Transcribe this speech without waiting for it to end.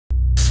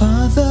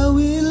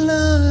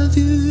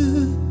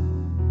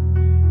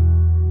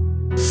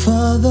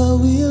Father,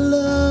 we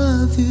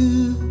love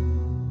you.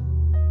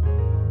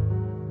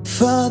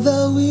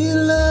 Father, we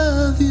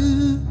love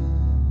you.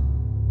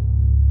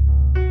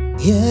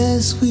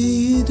 Yes,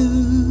 we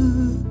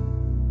do.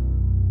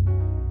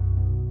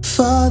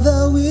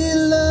 Father, we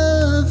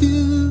love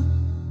you.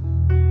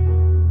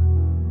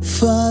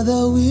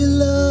 Father, we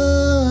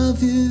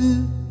love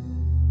you.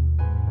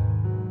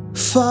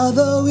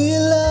 Father, we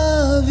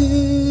love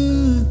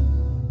you.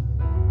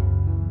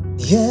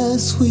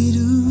 Yes, we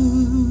do.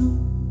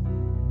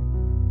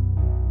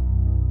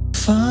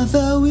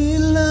 Father, we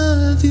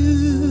love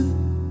you.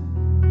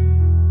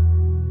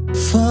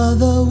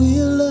 Father,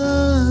 we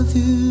love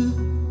you.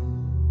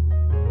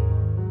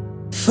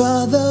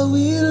 Father,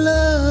 we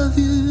love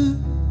you.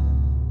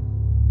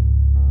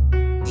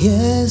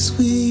 Yes,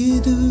 we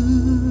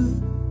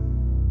do.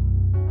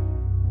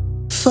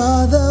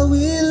 Father,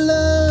 we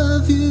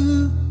love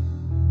you.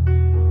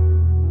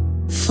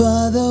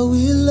 Father,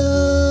 we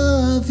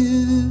love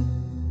you.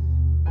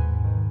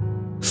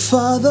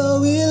 Father,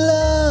 we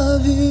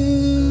love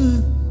you.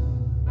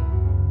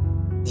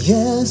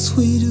 Yes,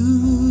 we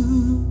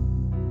do.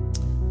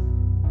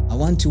 I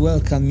want to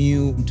welcome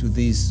you to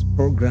this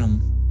program.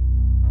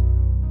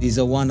 This is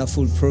a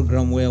wonderful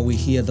program where we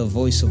hear the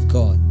voice of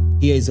God.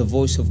 Here is the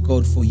voice of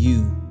God for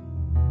you.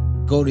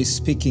 God is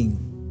speaking,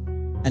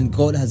 and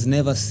God has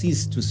never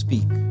ceased to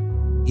speak.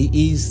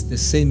 He is the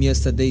same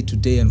yesterday,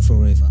 today, and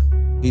forever.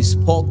 He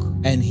spoke,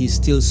 and He's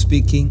still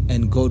speaking,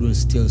 and God will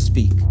still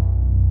speak.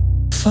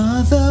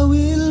 Father,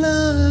 we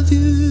love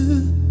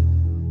you.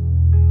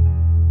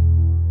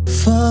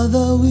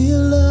 Father, we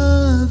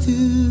love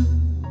you.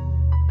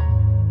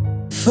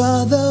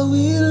 Father,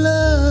 we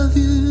love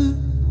you.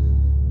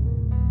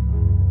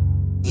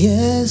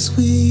 Yes,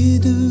 we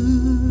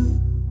do.